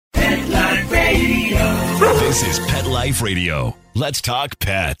This is Pet Life Radio. Let's talk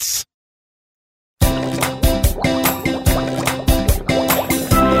pets.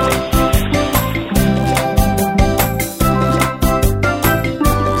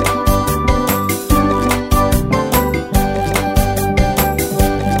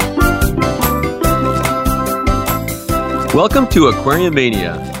 Welcome to Aquarium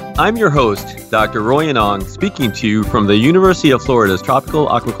Mania. I'm your host, Dr. Roy Anong, speaking to you from the University of Florida's Tropical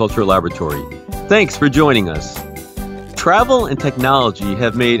Aquaculture Laboratory. Thanks for joining us. Travel and technology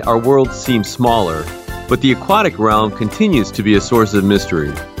have made our world seem smaller, but the aquatic realm continues to be a source of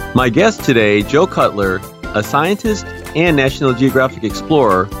mystery. My guest today, Joe Cutler, a scientist and National Geographic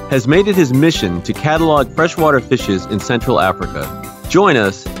explorer, has made it his mission to catalog freshwater fishes in Central Africa. Join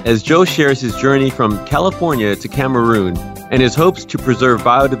us as Joe shares his journey from California to Cameroon and his hopes to preserve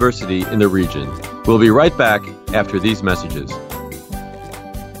biodiversity in the region. We'll be right back after these messages.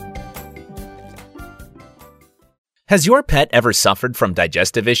 Has your pet ever suffered from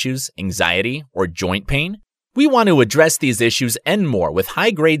digestive issues, anxiety, or joint pain? We want to address these issues and more with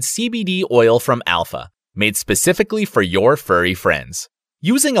high-grade CBD oil from Alpha, made specifically for your furry friends.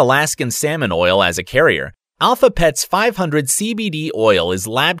 Using Alaskan salmon oil as a carrier, Alpha Pet's 500 CBD oil is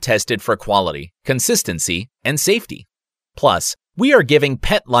lab-tested for quality, consistency, and safety. Plus, we are giving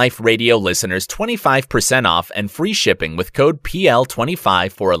Pet Life Radio listeners 25% off and free shipping with code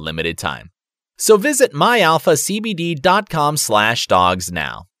PL25 for a limited time. So visit myalphacbd.com/dogs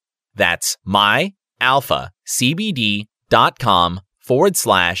now. That's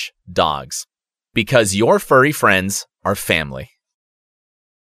myalphacbd.com/dogs. Because your furry friends are family.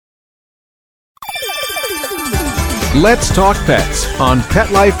 Let's Talk Pets on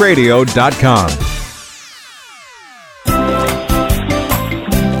PetLifeRadio.com.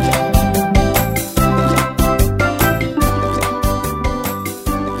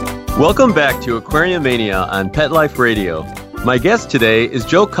 Welcome back to Aquarium Mania on Pet Life Radio. My guest today is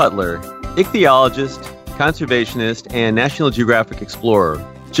Joe Cutler, ichthyologist, conservationist, and National Geographic explorer.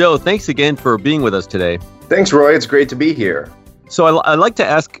 Joe, thanks again for being with us today. Thanks, Roy. It's great to be here. So I'd like to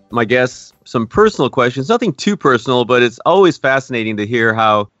ask my guests some personal questions, nothing too personal, but it's always fascinating to hear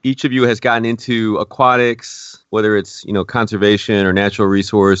how each of you has gotten into aquatics, whether it's, conservation or natural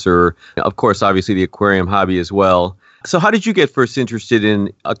resource or, of course, obviously the aquarium hobby as well. So how did you get first interested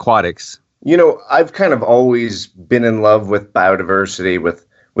in aquatics? I've kind of always been in love with biodiversity, with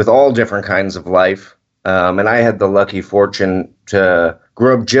all different kinds of life. And I had the lucky fortune to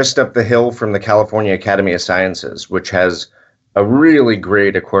grow up just up the hill from the California Academy of Sciences, which has a really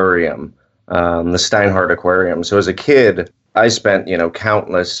great aquarium, the Steinhardt Aquarium. So as a kid, I spent,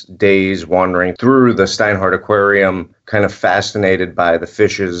 countless days wandering through the Steinhardt Aquarium, kind of fascinated by the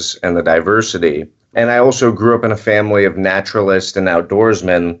fishes and the diversity. And I also grew up in a family of naturalists and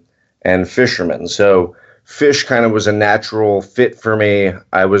outdoorsmen and fishermen. So fish kind of was a natural fit for me.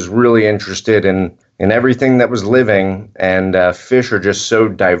 I was really interested in everything that was living, and fish are just so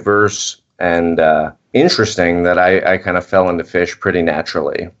diverse and interesting that I kind of fell into fish pretty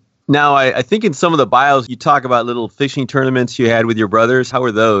naturally. Now, I think in some of the bios, you talk about little fishing tournaments you had with your brothers. How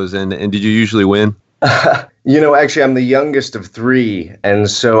were those? And did you usually win? Actually, I'm the youngest of three, and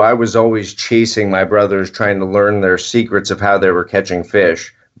so I was always chasing my brothers, trying to learn their secrets of how they were catching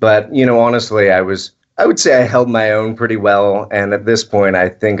fish. But, honestly, I would say I held my own pretty well, and at this point, I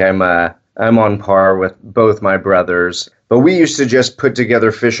think I'm on par with both my brothers. But we used to just put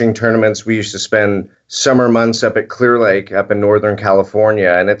together fishing tournaments. We used to spend summer months up at Clear Lake up in Northern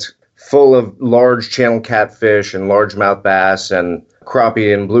California, and it's full of large channel catfish and largemouth bass and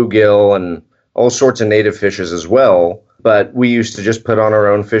crappie and bluegill and all sorts of native fishes as well. But we used to just put on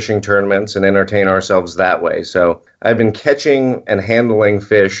our own fishing tournaments and entertain ourselves that way. So I've been catching and handling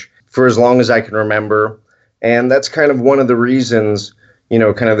fish for as long as I can remember. And that's kind of one of the reasons,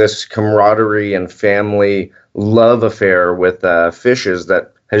 kind of this camaraderie and family love affair with fishes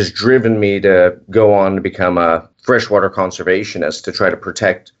that has driven me to go on to become a freshwater conservationist to try to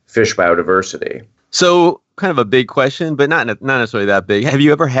protect fish biodiversity. So kind of a big question, but not necessarily that big. Have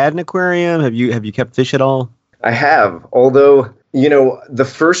you ever had an aquarium? Have you kept fish at all? I have, although, the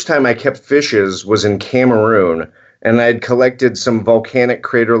first time I kept fishes was in Cameroon, and I'd collected some volcanic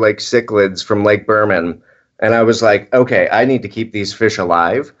crater-like cichlids from Lake Berman, and I was like, okay, I need to keep these fish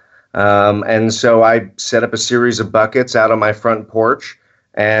alive. And so I set up a series of buckets out on my front porch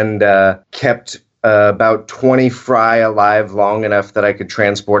and kept about 20 fry alive long enough that I could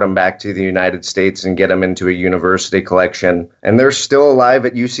transport them back to the United States and get them into a university collection. And they're still alive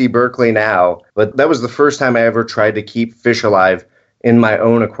at UC Berkeley now. But that was the first time I ever tried to keep fish alive in my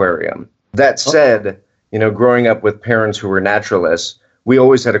own aquarium. That said, growing up with parents who were naturalists, we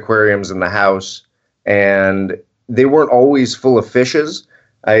always had aquariums in the house. and they weren't always full of fishes.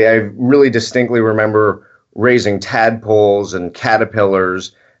 I really distinctly remember raising tadpoles and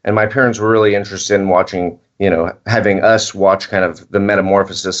caterpillars, and my parents were really interested in watching, having us watch kind of the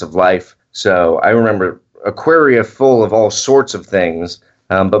metamorphosis of life. So I remember aquaria full of all sorts of things.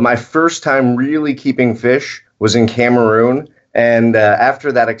 But my first time really keeping fish was in Cameroon. And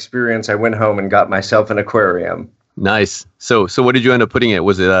after that experience, I went home and got myself an aquarium. Nice. So what did you end up putting in?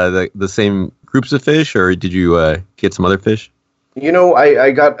 Was it the same groups of fish, or did you get some other fish?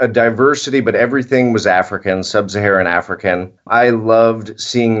 I got a diversity, but everything was African, sub-Saharan African. I loved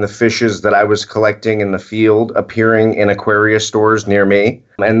seeing the fishes that I was collecting in the field appearing in aquaria stores near me.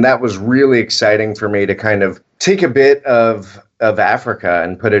 And that was really exciting for me to kind of take a bit of Africa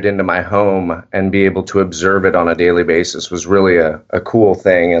and put it into my home and be able to observe it on a daily basis was really a cool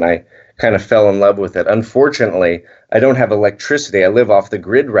thing. And I kind of fell in love with it. Unfortunately, I don't have electricity. I live off the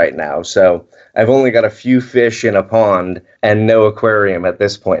grid right now. So I've only got a few fish in a pond and no aquarium at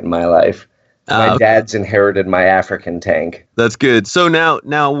this point in my life. My dad's inherited my African tank. That's good. So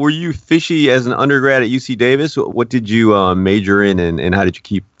now, were you fishy as an undergrad at UC Davis? What did you major in, and how did you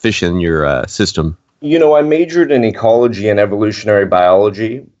keep fish in your system? I majored in ecology and evolutionary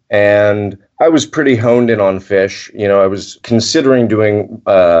biology, and I was pretty honed in on fish. I was considering doing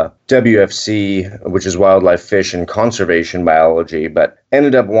WFC, which is wildlife, fish, and conservation biology, but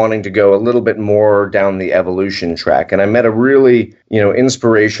ended up wanting to go a little bit more down the evolution track. And I met a really,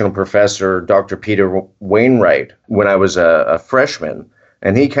 inspirational professor, Dr. Peter Wainwright, when I was a freshman.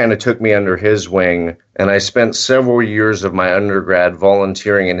 And he kind of took me under his wing, and I spent several years of my undergrad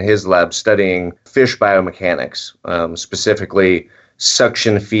volunteering in his lab studying fish biomechanics, specifically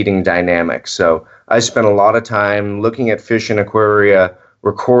suction feeding dynamics. So I spent a lot of time looking at fish in aquaria,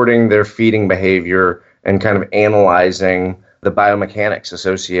 recording their feeding behavior, and kind of analyzing the biomechanics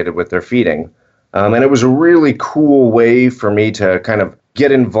associated with their feeding. And it was a really cool way for me to kind of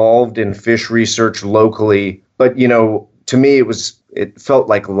get involved in fish research locally. But, to me, it felt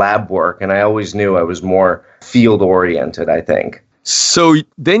like lab work, and I always knew I was more field-oriented, I think. So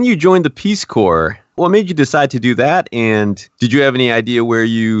then you joined the Peace Corps. What made you decide to do that? And did you have any idea where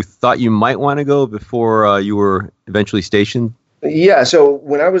you thought you might want to go before you were eventually stationed? Yeah, so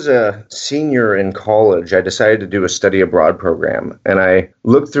when I was a senior in college, I decided to do a study abroad program. And I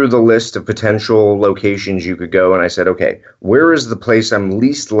looked through the list of potential locations you could go, and I said, okay, where is the place I'm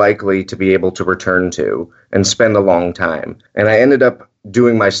least likely to be able to return to and spend a long time? And I ended up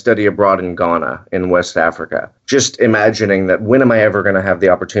doing my study abroad in Ghana in West Africa, just imagining that when am I ever going to have the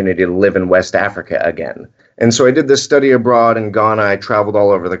opportunity to live in West Africa again? And so I did this study abroad in Ghana. I traveled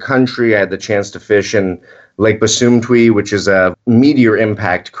all over the country. I had the chance to fish in Lake Basumtwi, which is a meteor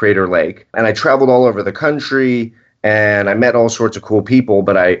impact crater lake. And I traveled all over the country, and I met all sorts of cool people,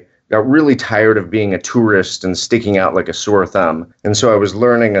 but I got really tired of being a tourist and sticking out like a sore thumb. And so I was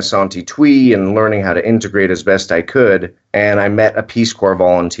learning Asante Twi and learning how to integrate as best I could. And I met a Peace Corps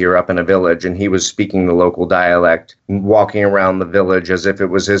volunteer up in a village, and he was speaking the local dialect, walking around the village as if it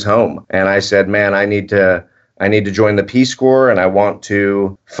was his home. And I said, man, I need to join the Peace Corps, and I want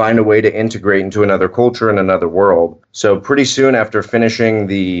to find a way to integrate into another culture and another world. So pretty soon after finishing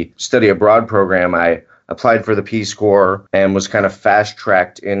the study abroad program, I applied for the Peace Corps and was kind of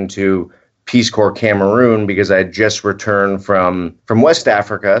fast-tracked into Peace Corps Cameroon because I had just returned from West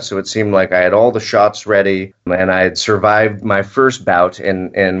Africa. So it seemed like I had all the shots ready, and I had survived my first bout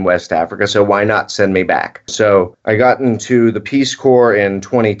in West Africa. So why not send me back? So I got into the Peace Corps in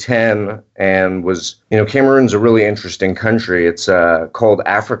 2010 and was, Cameroon's a really interesting country. It's called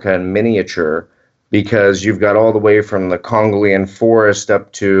Africa in miniature, because you've got all the way from the Congolese forest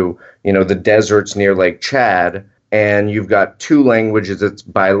up to, the deserts near Lake Chad, and you've got two languages. It's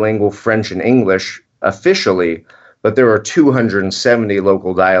bilingual, French and English officially, but there are 270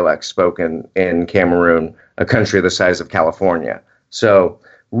 local dialects spoken in Cameroon, a country the size of California. So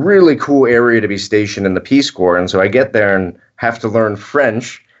really cool area to be stationed in the Peace Corps. And so I get there and have to learn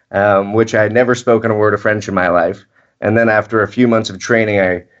French, which I had never spoken a word of French in my life. And then after a few months of training,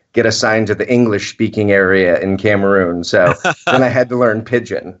 I get assigned to the English-speaking area in Cameroon. So then I had to learn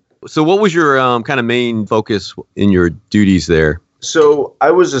Pidgin. So what was your kind of main focus in your duties there? So I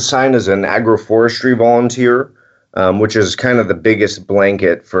was assigned as an agroforestry volunteer, which is kind of the biggest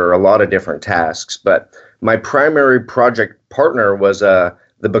blanket for a lot of different tasks. But my primary project partner was the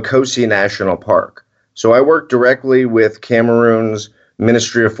Bokosi National Park. So I worked directly with Cameroon's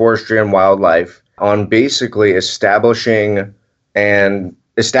Ministry of Forestry and Wildlife on basically establishing a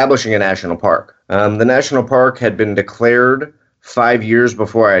national park. The national park had been declared 5 years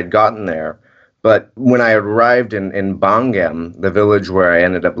before I had gotten there, But when I arrived in Bangam, the village where I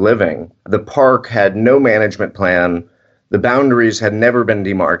ended up living, the park had no management plan. The boundaries had never been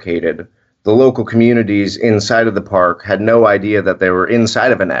demarcated. The local communities inside of the park had no idea that they were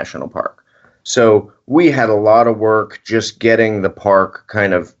inside of a national park. So we had a lot of work just getting the park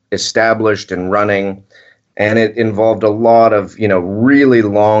kind of established and running. And it involved a lot of, really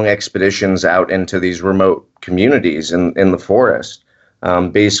long expeditions out into these remote communities in the forest,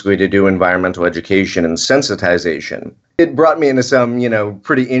 basically to do environmental education and sensitization. It brought me into some,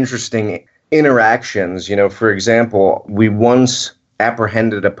 pretty interesting interactions. For example, we once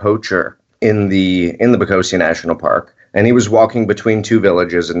apprehended a poacher in the Bocosia National Park, and he was walking between two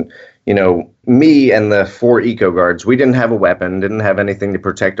villages. And, me and the 4 eco guards, we didn't have a weapon, didn't have anything to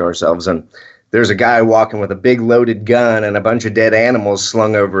protect ourselves. And there's a guy walking with a big loaded gun and a bunch of dead animals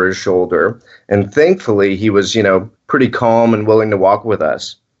slung over his shoulder. And thankfully, he was, pretty calm and willing to walk with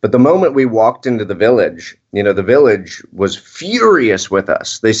us. But the moment we walked into the village, the village was furious with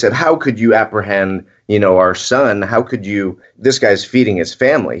us. They said, how could you apprehend, our son? How could you? This guy's feeding his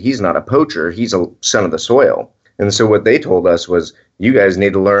family. He's not a poacher. He's a son of the soil. And so what they told us was, you guys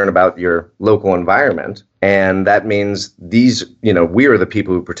need to learn about your local environment. And that means we are the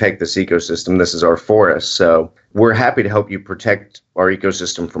people who protect this ecosystem. This is our forest. So we're happy to help you protect our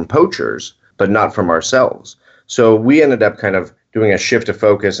ecosystem from poachers, but not from ourselves. So we ended up kind of doing a shift of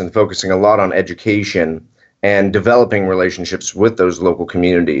focus and focusing a lot on education and developing relationships with those local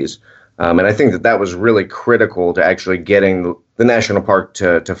communities. And I think that was really critical to actually getting the national park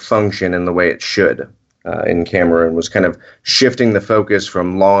to function in the way it should. In Cameroon, was kind of shifting the focus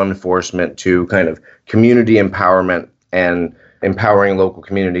from law enforcement to kind of community empowerment and empowering local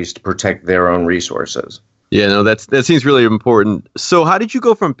communities to protect their own resources. Yeah, no, that seems really important. So how did you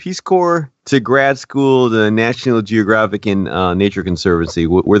go from Peace Corps to grad school to National Geographic and Nature Conservancy?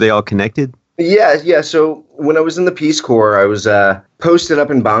 Were they all connected? Yeah. So when I was in the Peace Corps, I was posted up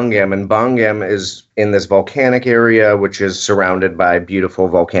in Bangam, and Bangam is in this volcanic area, which is surrounded by beautiful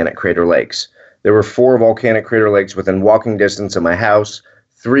volcanic crater lakes. There were 4 volcanic crater lakes within walking distance of my house,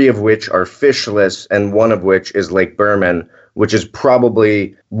 3 of which are fishless, and 1 of which is Lake Berman, which is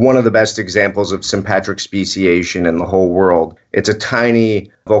probably one of the best examples of sympatric speciation in the whole world. It's a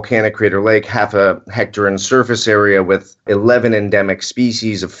tiny volcanic crater lake, half a hectare in surface area, with 11 endemic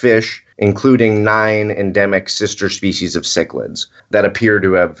species of fish, including 9 endemic sister species of cichlids that appear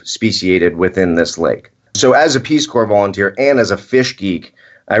to have speciated within this lake. So as a Peace Corps volunteer and as a fish geek,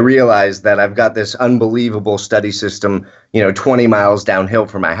 I realized that I've got this unbelievable study system, 20 miles downhill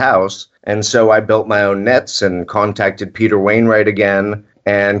from my house. And so I built my own nets and contacted Peter Wainwright again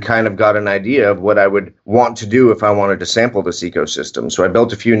and kind of got an idea of what I would want to do if I wanted to sample this ecosystem. So I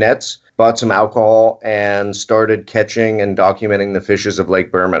built a few nets, bought some alcohol, and started catching and documenting the fishes of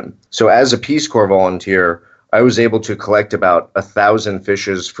Lake Berman. So as a Peace Corps volunteer, I was able to collect about 1,000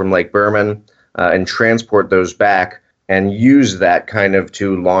 fishes from Lake Berman and transport those back and use that kind of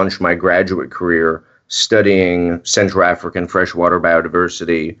to launch my graduate career studying Central African freshwater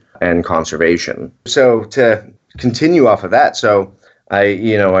biodiversity and conservation. So to continue off of that,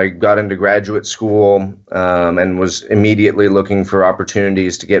 I got into graduate school and was immediately looking for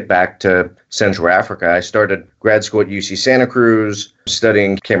opportunities to get back to Central Africa. I started grad school at UC Santa Cruz,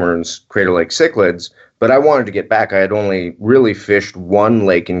 studying Cameroon's Crater Lake cichlids, but I wanted to get back. I had only really fished 1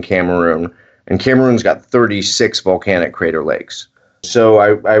 lake in Cameroon, and Cameroon's got 36 volcanic crater lakes. So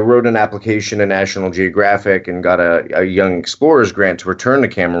I wrote an application to National Geographic and got a Young Explorers grant to return to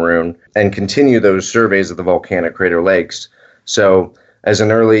Cameroon and continue those surveys of the volcanic crater lakes. So as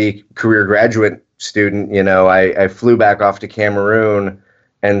an early career graduate student, I flew back off to Cameroon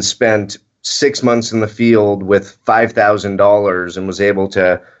and spent 6 months in the field with $5,000 and was able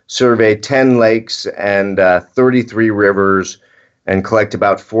to survey 10 lakes and 33 rivers and collect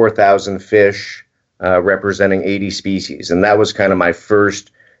about 4,000 fish, representing 80 species. And that was kind of my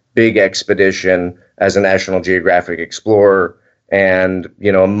first big expedition as a National Geographic explorer. And,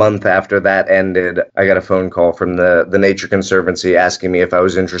 a month after that ended, I got a phone call from the Nature Conservancy asking me if I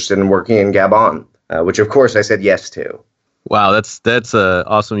was interested in working in Gabon, which of course I said yes to. Wow, that's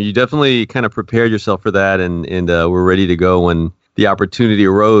awesome. You definitely kind of prepared yourself for that and were ready to go when the opportunity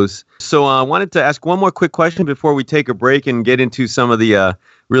arose. So I wanted to ask one more quick question before we take a break and get into some of the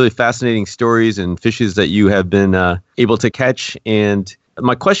really fascinating stories and fishes that you have been able to catch. And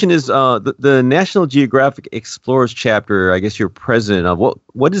my question is, the National Geographic Explorers chapter, I guess you're president of,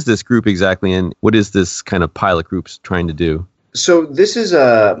 what is this group exactly, and what is this kind of pilot groups trying to do? So this is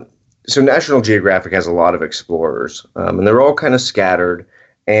so National Geographic has a lot of explorers, and they're all kind of scattered,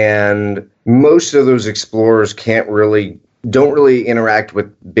 and most of those explorers can't really don't really interact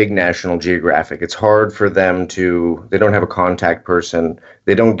with big National Geographic. It's hard for them they don't have a contact person.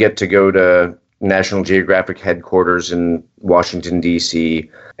 They don't get to go to National Geographic headquarters in Washington, D.C.,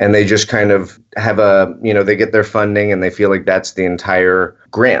 and they just kind of have they get their funding and they feel like that's the entire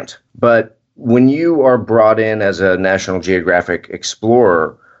grant. But when you are brought in as a National Geographic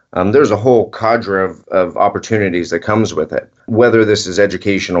explorer, there's a whole cadre of opportunities that comes with it, whether this is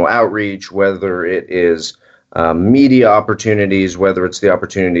educational outreach, whether it is media opportunities, whether it's the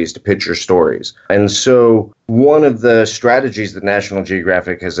opportunities to pitch your stories. And so one of the strategies that National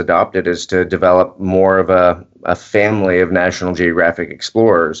Geographic has adopted is to develop more of a family of National Geographic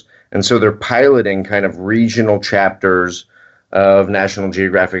explorers. And so they're piloting kind of regional chapters of National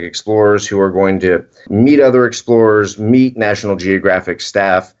Geographic explorers who are going to meet other explorers, meet National Geographic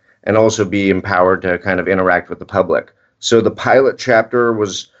staff, and also be empowered to kind of interact with the public. So the pilot chapter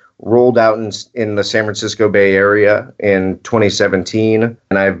was rolled out in the San Francisco Bay Area in 2017,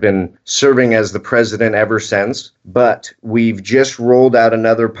 and I've been serving as the president ever since. But we've just rolled out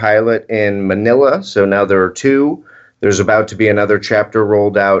another pilot in Manila, so now there are two. There's about to be another chapter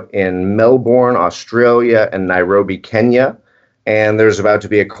rolled out in Melbourne, Australia, and Nairobi, Kenya. And there's about to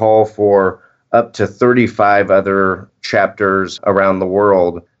be a call for up to 35 other chapters around the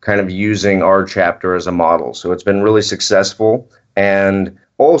world, kind of using our chapter as a model. So it's been really successful. And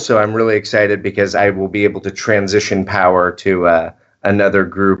also, I'm really excited because I will be able to transition power to another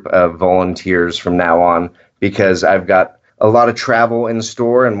group of volunteers from now on, because I've got a lot of travel in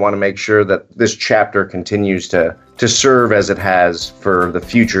store and want to make sure that this chapter continues to serve as it has for the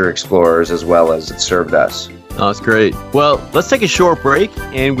future explorers as well as it served us. Oh, that's great. Well, let's take a short break,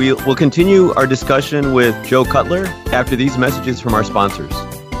 and we'll continue our discussion with Joe Cutler after these messages from our sponsors.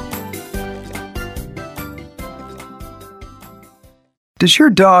 Does your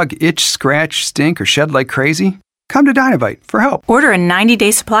dog itch, scratch, stink, or shed like crazy? Come to Dinovite for help. Order a 90-day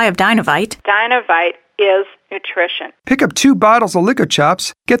supply of Dinovite. Dinovite is nutrition. Pick up 2 bottles of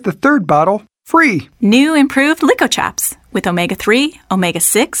LicoChops, get the 3rd bottle free. New improved LicoChops with omega-3,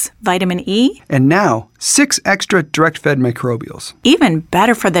 omega-6, vitamin E. And now, 6 extra direct-fed microbials. Even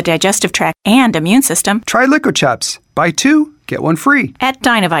better for the digestive tract and immune system. Try LicoChops. Buy 2, get 1 free. At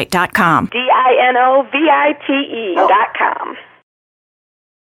Dinovite.com. DINOVITE.com.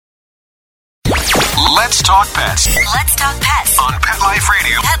 Let's talk pets. Let's talk pets On Pet Life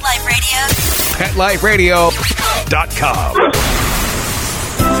Radio. Pet Life Radio. PetLifeRadio.com.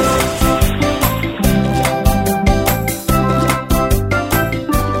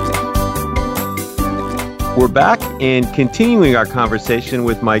 We're back and continuing our conversation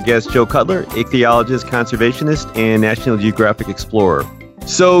with my guest, Joe Cutler, ichthyologist, conservationist, and National Geographic explorer.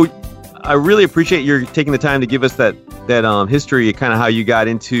 So I really appreciate your taking the time to give us that history, kind of how you got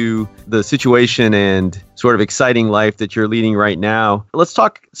into the situation and sort of exciting life that you're leading right now. Let's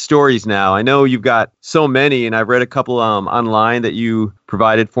talk stories now. I know you've got so many, and I've read a couple online that you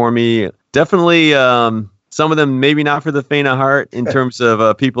provided for me. Definitely some of them maybe not for the faint of heart in terms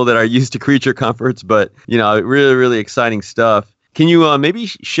of people that are used to creature comforts, but really, really exciting stuff. Can you maybe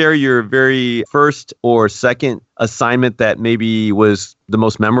share your very first or second assignment that maybe was the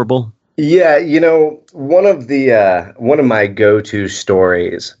most memorable? Yeah, one of my go-to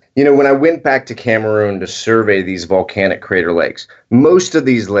stories, when I went back to Cameroon to survey these volcanic crater lakes, most of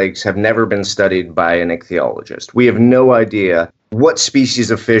these lakes have never been studied by an ichthyologist. We have no idea what species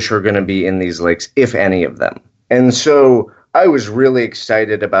of fish are going to be in these lakes, if any of them. And so I was really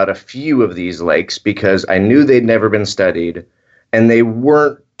excited about a few of these lakes because I knew they'd never been studied and they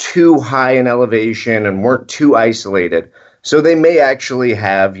weren't too high in elevation and weren't too isolated. So they may actually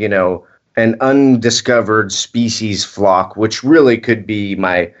have, an undiscovered species flock, which really could be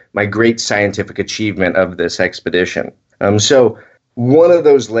my great scientific achievement of this expedition. So one of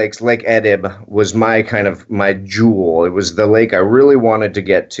those lakes, Lake Edib, was my jewel. It was the lake I really wanted to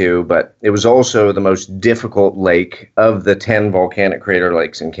get to, but it was also the most difficult lake of the 10 volcanic crater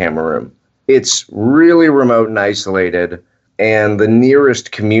lakes in Cameroon. It's really remote and isolated, and the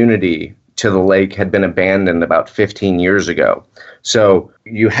nearest community to the lake had been abandoned about 15 years ago. So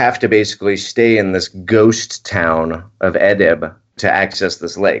you have to basically stay in this ghost town of Edib to access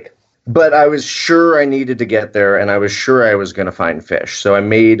this lake. But I was sure I needed to get there, and I was sure I was going to find fish. So I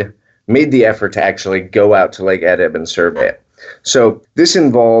made the effort to actually go out to Lake Edib and survey it. So this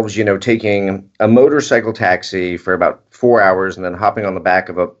involves, taking a motorcycle taxi for about 4 hours and then hopping on the back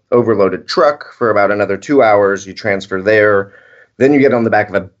of a overloaded truck for about another 2 hours. You transfer there. Then you get on the back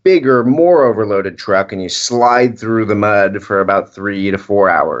of a bigger, more overloaded truck and you slide through the mud for about 3 to 4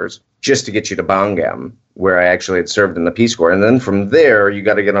 hours just to get you to Bangam. where I actually had served in the Peace Corps. And then from there, you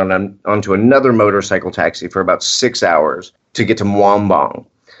got to get onto another motorcycle taxi for about 6 hours to get to Moambong.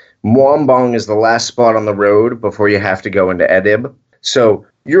 Moambong is the last spot on the road before you have to go into Edib. So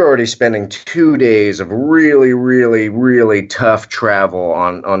you're already spending 2 days of really, really, really tough travel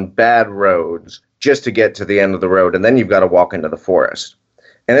on bad roads just to get to the end of the road. And then you've got to walk into the forest.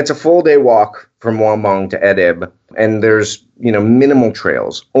 And it's a full day walk from Moambong to Edib. And there's, minimal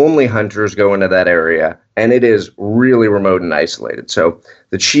trails. Only hunters go into that area. And it is really remote and isolated. So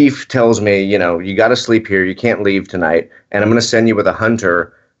the chief tells me, you got to sleep here. You can't leave tonight. And I'm going to send you with a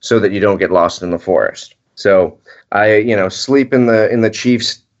hunter so that you don't get lost in the forest. So I, sleep in the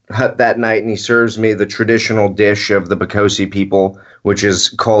chief's hut that night, and he serves me the traditional dish of the Bakosi people, which is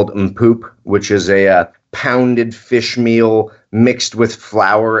called mpoop, which is a pounded fish meal mixed with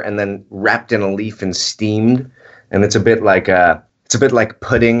flour and then wrapped in a leaf and steamed. And it's a bit like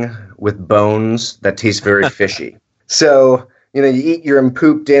pudding with bones that tastes very fishy. So, you eat your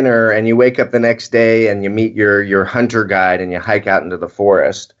mpoop dinner and you wake up the next day and you meet your hunter guide and you hike out into the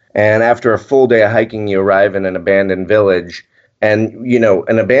forest. And after a full day of hiking, you arrive in an abandoned village. And,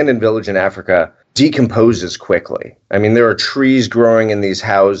 an abandoned village in Africa decomposes quickly. I mean, there are trees growing in these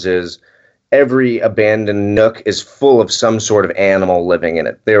houses. Every abandoned nook is full of some sort of animal living in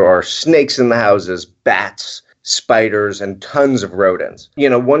it. There are snakes in the houses, bats, spiders, and tons of rodents.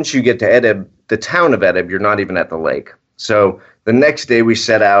 Once you get to Edib, the town of Edib, you're not even at the lake. So the next day we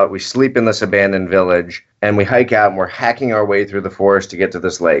set out, we sleep in this abandoned village, and we hike out, and we're hacking our way through the forest to get to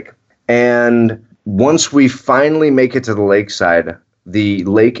this lake. And once we finally make it to the lakeside, the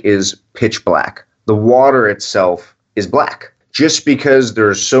lake is pitch black. The water itself is black, just because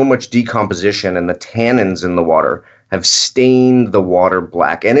there's so much decomposition and the tannins in the water have stained the water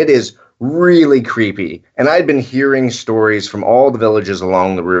black. And it is really creepy. And I'd been hearing stories from all the villages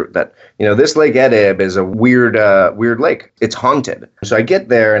along the route that, this Lake Edib is a weird lake. It's haunted. So I get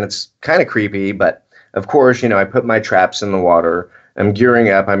there and it's kind of creepy, but of course, I put my traps in the water. I'm gearing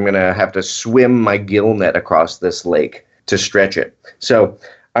up. I'm going to have to swim my gill net across this lake to stretch it. So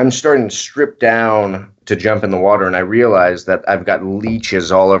I'm starting to strip down to jump in the water, and I realize that I've got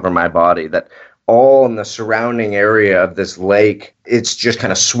leeches all over my body, that all in the surrounding area of this lake, it's just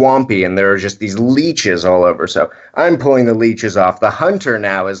kind of swampy, and there are just these leeches all over. So I'm pulling the leeches off. The hunter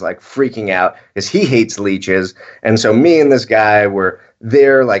now is like freaking out because he hates leeches. And so me and this guy were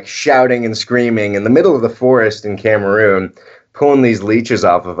there like shouting and screaming in the middle of the forest in Cameroon, pulling these leeches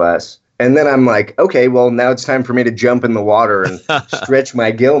off of us. And then I'm like, okay, well, now it's time for me to jump in the water and stretch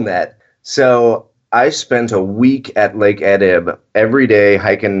my gill net. So I spent a week at Lake Edib every day,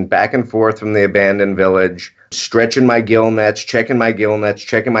 hiking back and forth from the abandoned village, stretching my gill nets, checking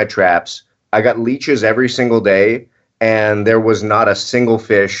my traps. I got leeches every single day, and there was not a single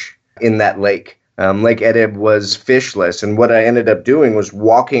fish in that lake. Lake Edib was fishless, and what I ended up doing was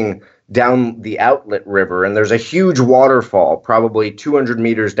walking down the outlet river, and there's a huge waterfall, probably 200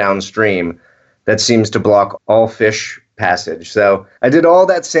 meters downstream, that seems to block all fish passage. So I did all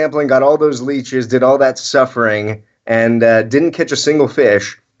that sampling, got all those leeches, did all that suffering, and didn't catch a single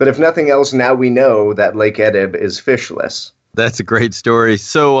fish. But if nothing else, now we know that Lake Edib is fishless. That's a great story.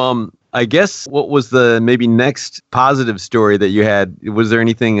 So I guess what was the maybe next positive story that you had? Was there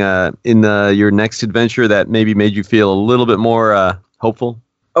anything in your next adventure that maybe made you feel a little bit more hopeful?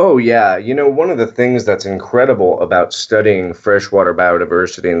 Oh, yeah. One of the things that's incredible about studying freshwater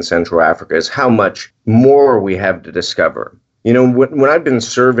biodiversity in Central Africa is how much more we have to discover. When I've been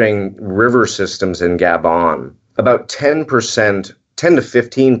surveying river systems in Gabon, about 10 to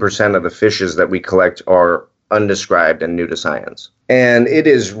 15% of the fishes that we collect are undescribed and new to science. And it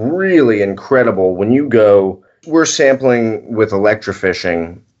is really incredible when you go, we're sampling with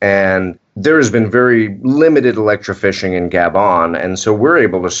electrofishing, and there has been very limited electrofishing in Gabon, and so we're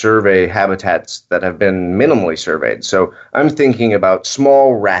able to survey habitats that have been minimally surveyed. So I'm thinking about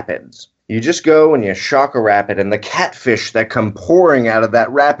small rapids. You just go and you shock a rapid, and the catfish that come pouring out of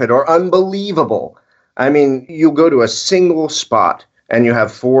that rapid are unbelievable. I mean, you go to a single spot, and you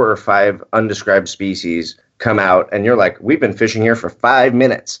have 4 or 5 undescribed species come out, and you're like, we've been fishing here for 5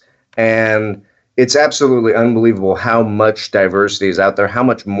 minutes. And it's absolutely unbelievable how much diversity is out there, how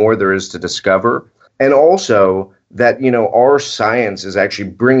much more there is to discover. And also that, our science is actually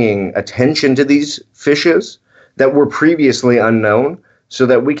bringing attention to these fishes that were previously unknown, so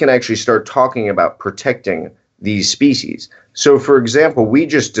that we can actually start talking about protecting these species. So, for example, we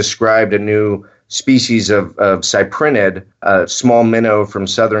just described a new species of cyprinid, a small minnow from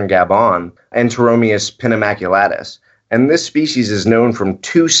southern Gabon, Enteromius pinnamaculatus. And this species is known from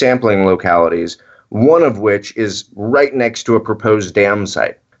 2 sampling localities, one of which is right next to a proposed dam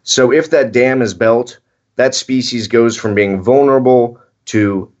site. So if that dam is built, that species goes from being vulnerable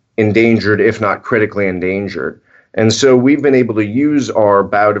to endangered, if not critically endangered. And so we've been able to use our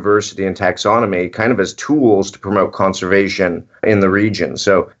biodiversity and taxonomy kind of as tools to promote conservation in the region.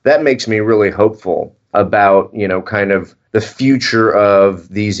 So that makes me really hopeful about, kind of the future of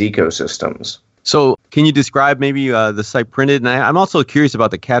these ecosystems. So can you describe maybe the cyprinid? And I'm also curious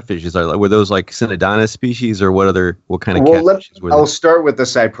about the catfishes. Were those like Synodontis species, or what kind of catfishes were they? I'll start with the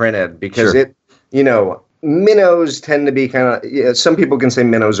cyprinid because minnows tend to be kind of, some people can say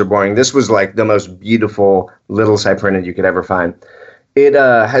minnows are boring. This was like the most beautiful little cyprinid you could ever find. It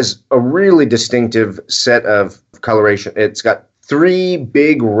has a really distinctive set of coloration. It's got 3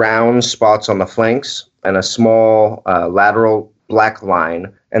 big round spots on the flanks and a small lateral black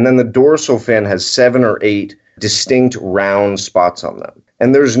line. And then the dorsal fin has 7 or 8 distinct round spots on them.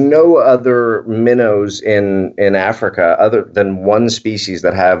 And there's no other minnows in Africa other than one species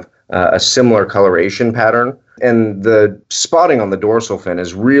that have a similar coloration pattern. And the spotting on the dorsal fin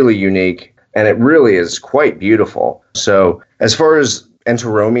is really unique, and it really is quite beautiful. So as far as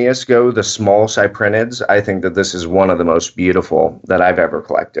Enteromius go, the small cyprinids, I think that this is one of the most beautiful that I've ever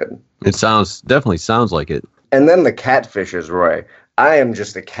collected. It definitely sounds like it. And then the catfishes, Roy. I am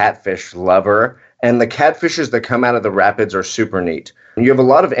just a catfish lover, and the catfishes that come out of the rapids are super neat. You have a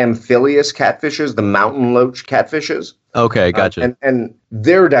lot of amphibious catfishes, the mountain loach catfishes. Okay, gotcha. And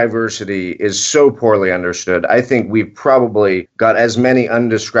their diversity is so poorly understood. I think we've probably got as many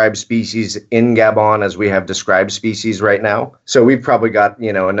undescribed species in Gabon as we have described species right now. So we've probably got,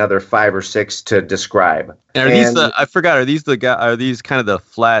 another 5 or 6 to describe. And are these kind of the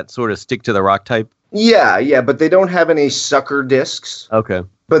flat sort of stick to the rock type? Yeah, but they don't have any sucker discs. Okay.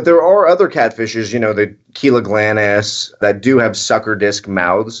 But there are other catfishes, the Cheloglanus, that do have sucker disc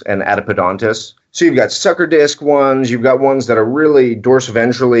mouths, and Adipodontis. So you've got sucker disc ones, you've got ones that are really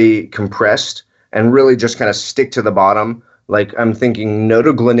dorsoventrally compressed and really just kind of stick to the bottom. Like I'm thinking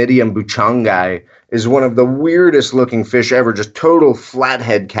Notoglonidium buchangai is one of the weirdest looking fish ever, just total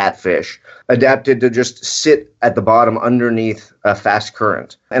flathead catfish, adapted to just sit at the bottom underneath a fast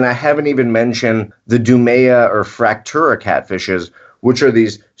current. And I haven't even mentioned the Dumea or Fractura catfishes, which are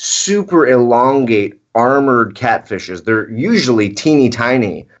these super elongate armored catfishes. They're usually teeny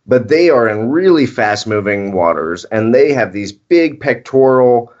tiny, but they are in really fast moving waters, and they have these big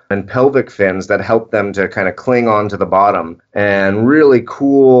pectoral and pelvic fins that help them to kind of cling on to the bottom, and really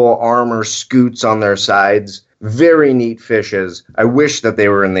cool armor scoots on their sides. Very neat fishes. I wish that they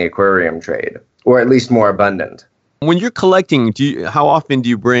were in the aquarium trade, or at least more abundant. When you're collecting, how often do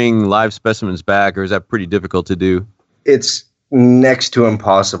you bring live specimens back, or is that pretty difficult to do? It's next to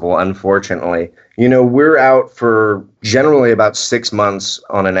impossible, unfortunately. We're out for generally about 6 months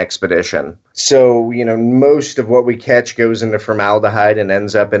on an expedition. So, most of what we catch goes into formaldehyde and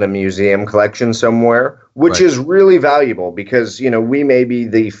ends up in a museum collection somewhere, which is really valuable because, we may be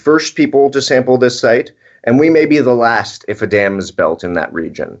the first people to sample this site, and we may be the last if a dam is built in that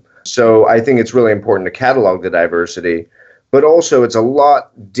region. So I think it's really important to catalog the diversity. But also, it's a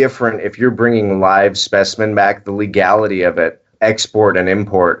lot different if you're bringing live specimen back. The legality of it, export and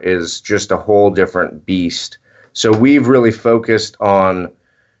import, is just a whole different beast. So we've really focused on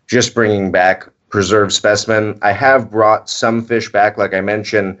just bringing back preserved specimen. I have brought some fish back, like I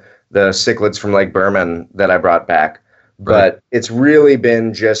mentioned, the cichlids from Lake Berman that I brought back. But it's really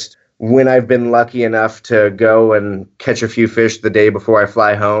been just when I've been lucky enough to go and catch a few fish the day before I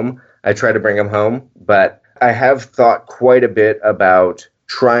fly home, I try to bring them home. But I have thought quite a bit about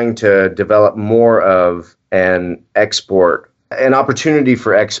trying to develop more of an opportunity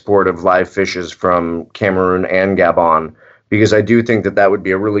for export of live fishes from Cameroon and Gabon, because I do think that would be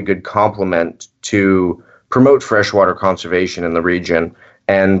a really good complement to promote freshwater conservation in the region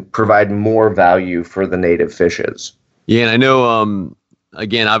and provide more value for the native fishes. Yeah, and I know,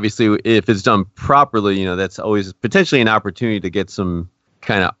 again, obviously, if it's done properly, that's always potentially an opportunity to get some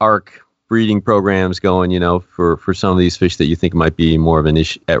kind of ARC breeding programs going, for some of these fish that you think might be more of an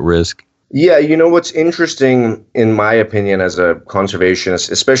issue at risk. Yeah, what's interesting, in my opinion, as a conservationist,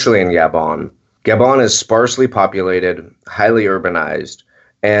 especially in Gabon, Gabon is sparsely populated, highly urbanized,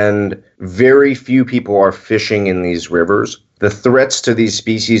 and very few people are fishing in these rivers. The threats to these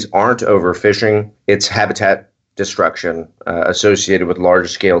species aren't overfishing, it's habitat destruction associated with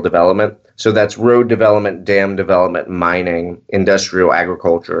large-scale development. So that's road development, dam development, mining, industrial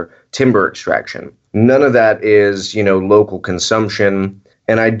agriculture, timber extraction. None of that is, local consumption.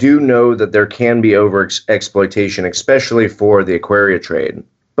 And I do know that there can be over-exploitation, especially for the aquaria trade.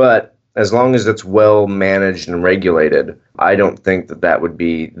 But as long as it's well managed and regulated, I don't think that would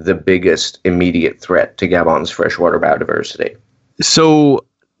be the biggest immediate threat to Gabon's freshwater biodiversity. So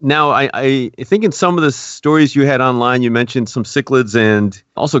Now, I think in some of the stories you had online, you mentioned some cichlids and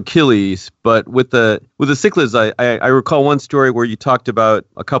also killies. But with the cichlids, I recall one story where you talked about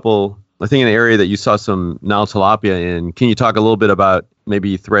a couple, I think in an area that you saw some Nile tilapia in. Can you talk a little bit about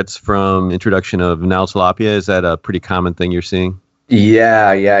maybe threats from introduction of Nile tilapia? Is that a pretty common thing you're seeing?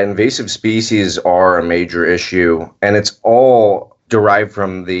 Yeah. Invasive species are a major issue, and it's all derived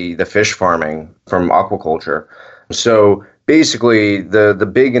from the fish farming, from aquaculture. So basically, the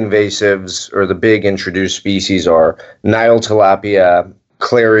big invasives or the big introduced species are Nile tilapia,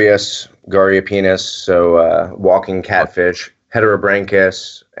 Clarias gariopenis, so walking catfish,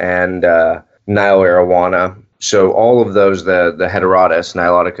 Heterobranchus, and Nile arowana. So all of those, the Heterotis,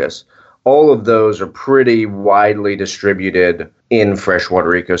 Niloticus, all of those are pretty widely distributed in freshwater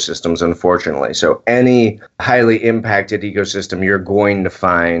ecosystems, unfortunately. So any highly impacted ecosystem, you're going to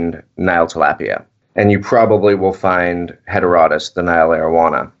find Nile tilapia. And you probably will find Heterotis, the Nile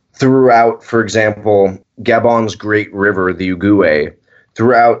arowana. Throughout, for example, Gabon's great river, the Uguay,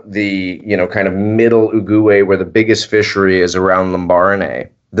 throughout the, kind of middle Uguay where the biggest fishery is around Lambaréné,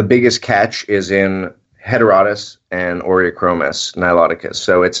 the biggest catch is in Heterotis and Oreochromis niloticus.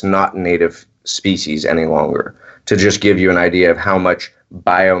 So it's not native species any longer, to just give you an idea of how much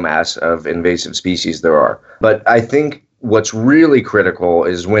biomass of invasive species there are. But I think what's really critical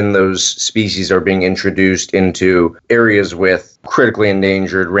is when those species are being introduced into areas with critically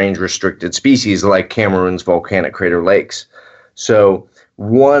endangered, range-restricted species like Cameroon's volcanic crater lakes. So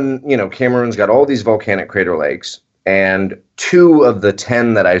Cameroon's got all these volcanic crater lakes, and 2 of the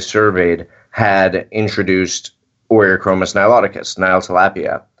 10 that I surveyed had introduced Oreochromis niloticus, Nile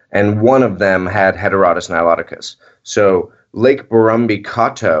tilapia, and 1 of them had Heterotis niloticus. So Lake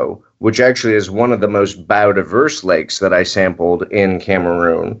Burumbi-Kato, which actually is one of the most biodiverse lakes that I sampled in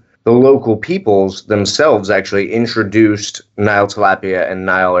Cameroon, the local peoples themselves actually introduced Nile tilapia and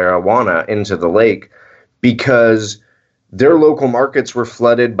Nile arowana into the lake because their local markets were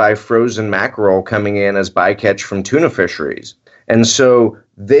flooded by frozen mackerel coming in as bycatch from tuna fisheries. And so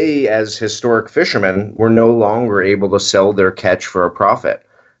they, as historic fishermen, were no longer able to sell their catch for a profit.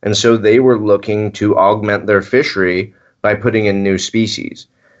 And so they were looking to augment their fishery by putting in new species.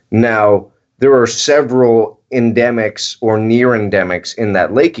 Now, there are several endemics or near endemics in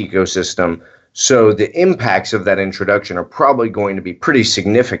that lake ecosystem, so the impacts of that introduction are probably going to be pretty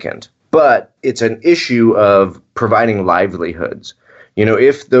significant. But it's an issue of providing livelihoods.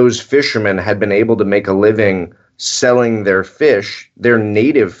 If those fishermen had been able to make a living selling their fish, their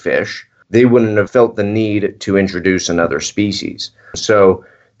native fish, they wouldn't have felt the need to introduce another species. So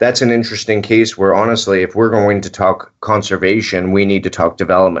that's an interesting case where, honestly, if we're going to talk conservation, we need to talk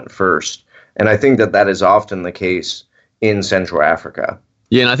development first. And I think that is often the case in Central Africa.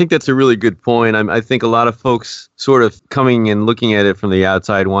 Yeah, and I think that's a really good point. I think a lot of folks sort of coming and looking at it from the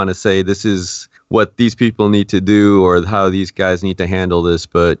outside want to say this is what these people need to do or how these guys need to handle this.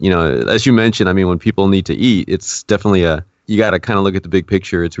 But, as you mentioned, when people need to eat, it's definitely you got to kind of look at the big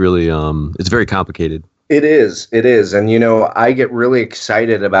picture. It's really, it's very complicated. It is. And, I get really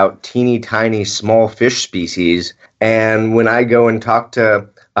excited about teeny tiny small fish species. And when I go and talk to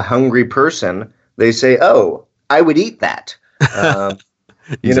a hungry person, they say, oh, I would eat that.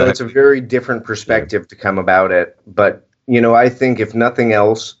 Exactly. It's a very different perspective to come about it. But, I think if nothing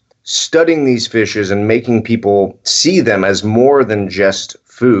else, studying these fishes and making people see them as more than just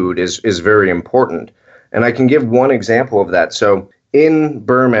food is very important. And I can give one example of that. So in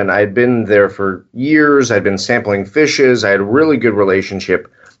Burman, I'd been there for years. I'd been sampling fishes. I had a really good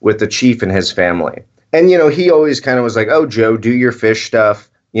relationship with the chief and his family. And, he always kind of was like, oh, Joe, do your fish stuff.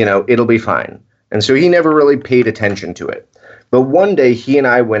 It'll be fine. And so he never really paid attention to it. But one day he and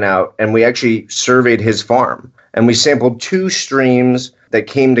I went out and we actually surveyed his farm. And we sampled 2 streams that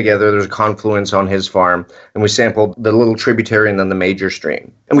came together. There's a confluence on his farm. And we sampled the little tributary and then the major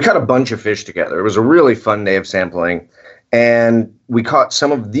stream. And we caught a bunch of fish together. It was a really fun day of sampling. And we caught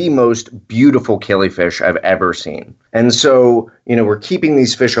some of the most beautiful killifish I've ever seen. And so, we're keeping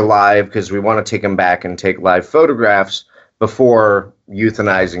these fish alive because we want to take them back and take live photographs before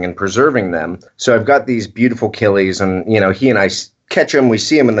euthanizing and preserving them. So I've got these beautiful killies and, he and I catch them, we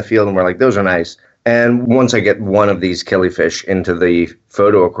see them in the field and we're like, those are nice. And once I get one of these killifish into the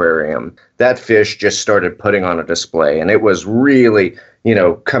photo aquarium, that fish just started putting on a display. And it was really,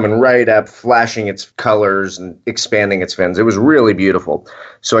 coming right up, flashing its colors and expanding its fins. It was really beautiful.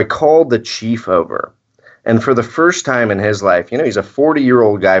 So I called the chief over. And for the first time in his life, he's a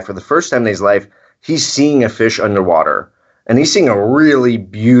 40-year-old guy. For the first time in his life, he's seeing a fish underwater. And he's seeing a really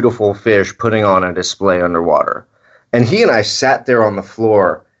beautiful fish putting on a display underwater. And he and I sat there on the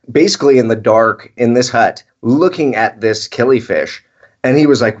floor, basically in the dark in this hut, looking at this killifish. And he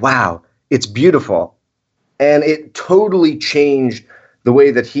was like, wow, it's beautiful. And it totally changed the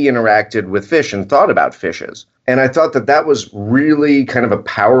way that he interacted with fish and thought about fishes. And I thought that that was really kind of a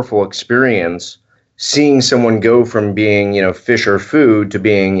powerful experience, seeing someone go from being, fish are food to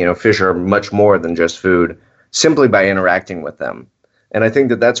being, fish are much more than just food, simply by interacting with them. And I think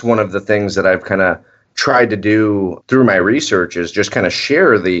that that's one of the things that I've kind of tried to do through my research, is just kind of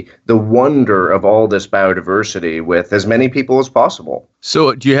share the wonder of all this biodiversity with as many people as possible.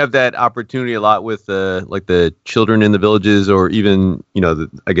 So do you have that opportunity a lot with the children in the villages, or even,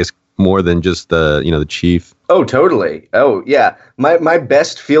 I guess more than just the chief? Oh, totally. Oh, yeah. My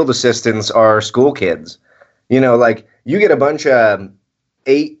best field assistants are school kids. You get a bunch of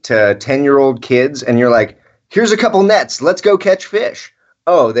 8 to 10-year-old kids and you're like, here's a couple nets, let's go catch fish.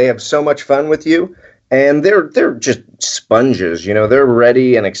 Oh, they have so much fun with you. And they're just sponges, they're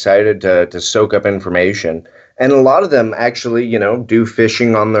ready and excited to soak up information. And a lot of them actually, do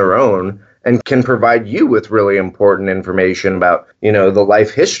fishing on their own and can provide you with really important information about, the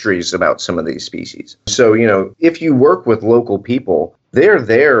life histories about some of these species. So, if you work with local people, they're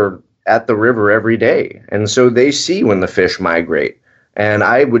there at the river every day. And so they see when the fish migrate. And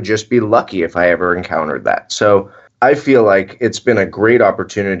I would just be lucky if I ever encountered that. So I feel like it's been a great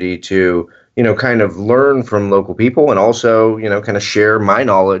opportunity to kind of learn from local people, and also, kind of share my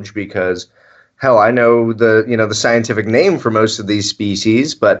knowledge, because hell, I know the scientific name for most of these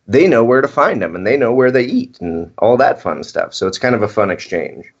species, but they know where to find them and they know where they eat and all that fun stuff. So it's kind of a fun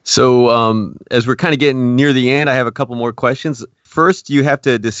exchange. So as we're kind of getting near the end, I have a couple more questions. First, you have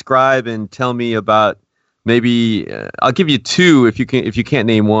to describe and tell me about maybe, I'll give you 2 if you can't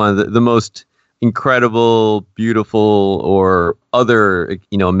name one, the most incredible, beautiful, or other,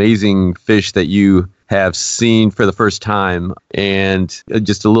 amazing fish that you have seen for the first time, and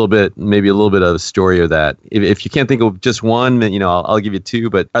just maybe a little bit of a story of that. If you can't think of just one, I'll give you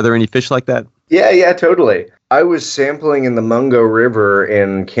 2, but are there any fish like that? Yeah, totally. I was sampling in the Mungo River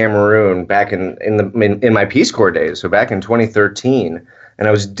in Cameroon back in my Peace Corps days, so back in 2013, and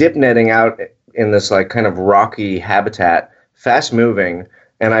I was dip netting out in this kind of rocky habitat, fast moving,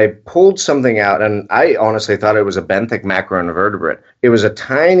 and I pulled something out, and I honestly thought it was a benthic macroinvertebrate. It was a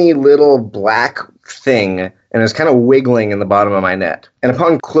tiny little black thing, and it was kind of wiggling in the bottom of my net. And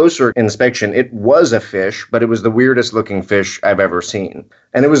upon closer inspection, it was a fish, but it was the weirdest looking fish I've ever seen.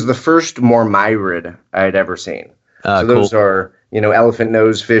 And it was the first mormyrid I'd ever seen. So those cool. are, elephant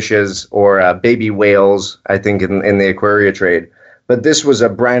nose fishes or baby whales, I think, in the aquaria trade. But this was a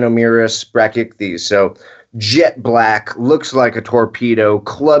Bryonomyrus brachycthes, so jet black, looks like a torpedo,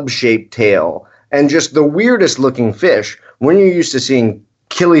 club-shaped tail, and just the weirdest looking fish. When you're used to seeing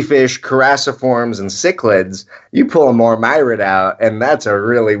killifish, carassiforms, and cichlids, you pull a mormyrid out, and that's a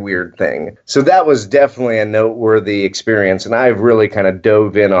really weird thing. So that was definitely a noteworthy experience, and I've really kind of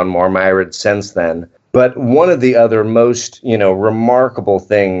dove in on mormyrid since then. But one of the other most, remarkable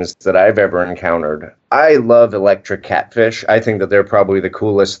things that I've ever encountered, I love electric catfish. I think that they're probably the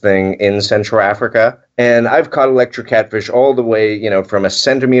coolest thing in Central Africa. And I've caught electric catfish all the way, from a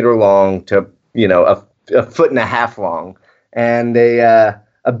centimeter long to, a foot and a half long. And a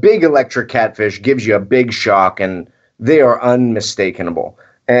big electric catfish gives you a big shock, and they are unmistakable.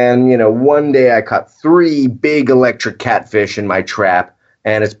 And, one day I caught 3 big electric catfish in my trap.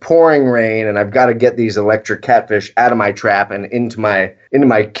 And it's pouring rain, and I've got to get these electric catfish out of my trap and into my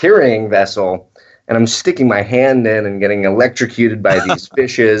carrying vessel. And I'm sticking my hand in and getting electrocuted by these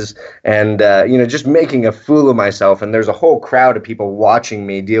fishes, and just making a fool of myself. And there's a whole crowd of people watching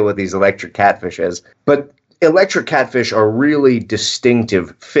me deal with these electric catfishes. But electric catfish are really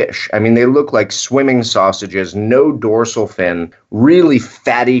distinctive fish. I mean, they look like swimming sausages, no dorsal fin, really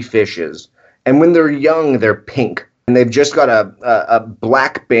fatty fishes. And when they're young, they're pink. And they've just got a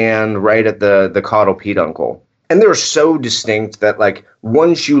black band right at the caudal peduncle. And they're so distinct that,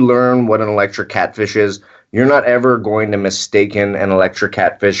 once you learn what an electric catfish is, you're not ever going to mistake an electric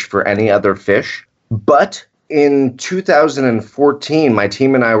catfish for any other fish. But in 2014, my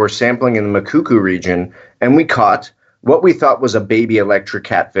team and I were sampling in the Makuku region, and we caught what we thought was a baby electric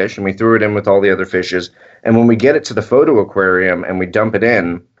catfish, and we threw it in with all the other fishes. And when we get it to the photo aquarium and we dump it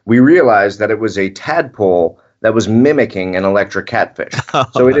in, we realized that it was a tadpole that was mimicking an electric catfish.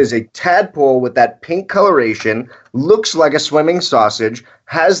 So it is a tadpole with that pink coloration, looks like a swimming sausage,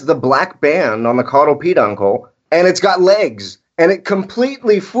 has the black band on the caudal peduncle, and it's got legs. And it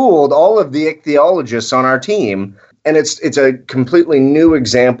completely fooled all of the ichthyologists on our team. And it's a completely new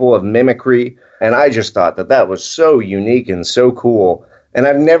example of mimicry. And I just thought that was so unique and so cool. And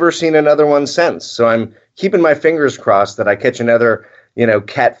I've never seen another one since. So I'm keeping my fingers crossed that I catch another,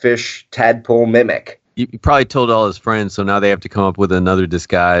 catfish tadpole mimic. He probably told all his friends, so now they have to come up with another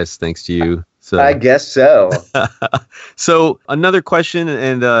disguise thanks to you. So I guess so. So another question,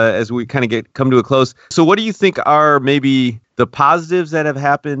 and as we kind of come to a close, so what do you think are maybe the positives that have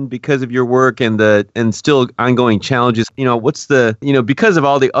happened because of your work and still ongoing challenges? What's because of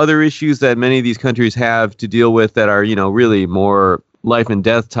all the other issues that many of these countries have to deal with that are, really more life and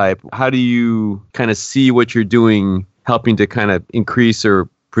death type, how do you kind of see what you're doing helping to kind of increase or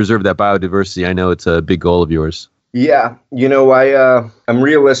preserve that biodiversity? I know it's a big goal of yours. Yeah, I'm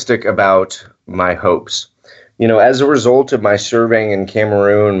realistic about my hopes. As a result of my surveying in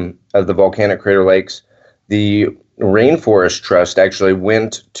Cameroon of the volcanic crater lakes, the Rainforest Trust actually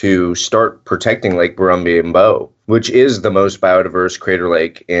went to start protecting Lake Birumbi-Mbo, which is the most biodiverse crater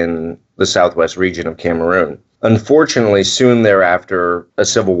lake in the southwest region of Cameroon. Unfortunately, soon thereafter, a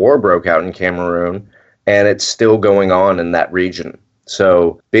civil war broke out in Cameroon, and it's still going on in that region.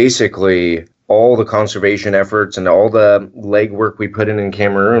 So basically, all the conservation efforts and all the legwork we put in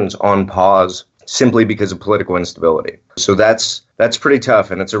Cameroon's on pause simply because of political instability. So that's pretty tough,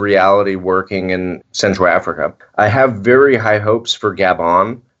 and it's a reality working in Central Africa. I have very high hopes for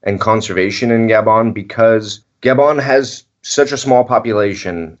Gabon and conservation in Gabon because Gabon has such a small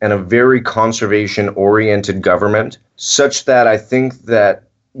population and a very conservation-oriented government, such that I think that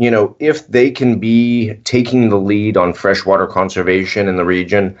if they can be taking the lead on freshwater conservation in the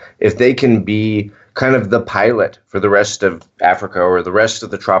region, if they can be kind of the pilot for the rest of Africa or the rest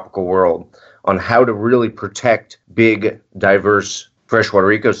of the tropical world on how to really protect big, diverse freshwater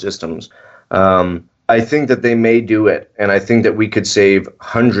ecosystems, I think that they may do it. And I think that we could save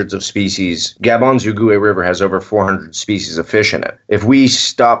hundreds of species. Gabon's Ugue River has over 400 species of fish in it. If we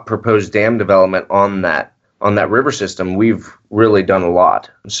stop proposed dam development on that river system, we've really done a lot.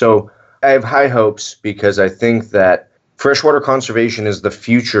 So I have high hopes because I think that freshwater conservation is the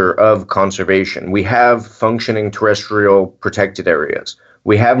future of conservation. We have functioning terrestrial protected areas.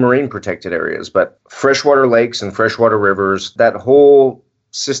 We have marine protected areas, but freshwater lakes and freshwater rivers, that whole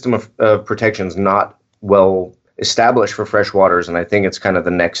system of protection is not well established for freshwaters, and I think it's kind of the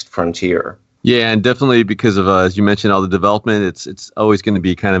next frontier. Yeah, and definitely because of, as you mentioned, all the development, it's always going to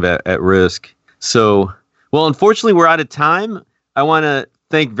be kind of at risk. So, well, unfortunately, we're out of time. I want to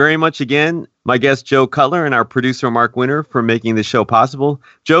thank very much again my guest, Joe Cutler, and our producer, Mark Winter, for making this show possible.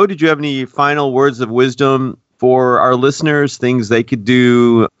 Joe, did you have any final words of wisdom for our listeners, things they could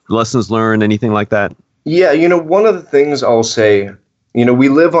do, lessons learned, anything like that? Yeah, one of the things I'll say, we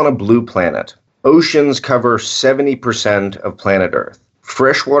live on a blue planet. Oceans cover 70% of planet Earth.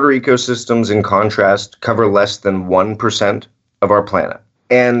 Freshwater ecosystems, in contrast, cover less than 1% of our planet.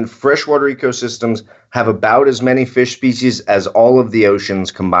 And freshwater ecosystems have about as many fish species as all of the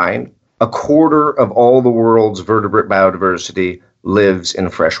oceans combined. A quarter of all the world's vertebrate biodiversity lives in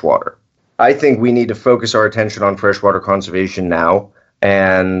freshwater. I think we need to focus our attention on freshwater conservation now,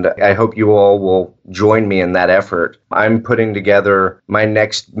 and I hope you all will join me in that effort. I'm putting together my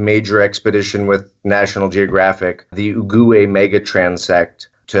next major expedition with National Geographic, the Ugue Mega Transect,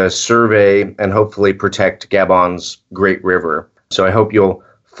 to survey and hopefully protect Gabon's Great River. So I hope you'll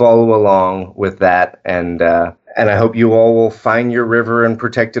follow along with that, and I hope you all will find your river and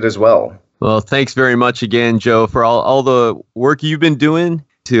protect it as well. Well, thanks very much again, Joe, for all the work you've been doing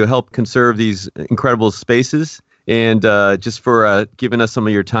to help conserve these incredible spaces, and just for giving us some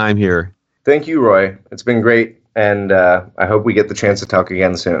of your time here. Thank you, Roy. It's been great, and I hope we get the chance to talk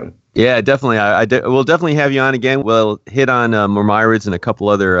again soon. Yeah, definitely. We'll definitely have you on again. We'll hit on Mormyrids and a couple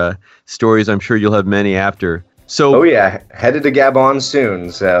other stories. I'm sure you'll have many after. So, oh yeah, headed to Gabon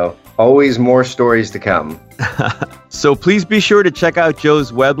soon, so always more stories to come. So please be sure to check out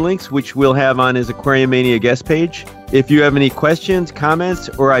Joe's web links, which we'll have on his Aquarium-Mania guest page. If you have any questions, comments,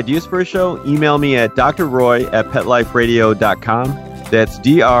 or ideas for a show, email me at drroy@petliferadio.com. That's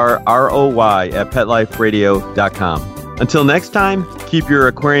DRROY@petliferadio.com. Until next time, keep your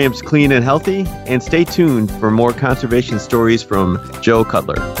aquariums clean and healthy, and stay tuned for more conservation stories from Joe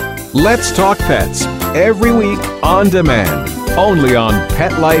Cutler. Let's Talk Pets, every week on demand, only on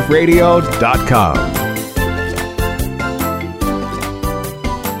PetLifeRadio.com.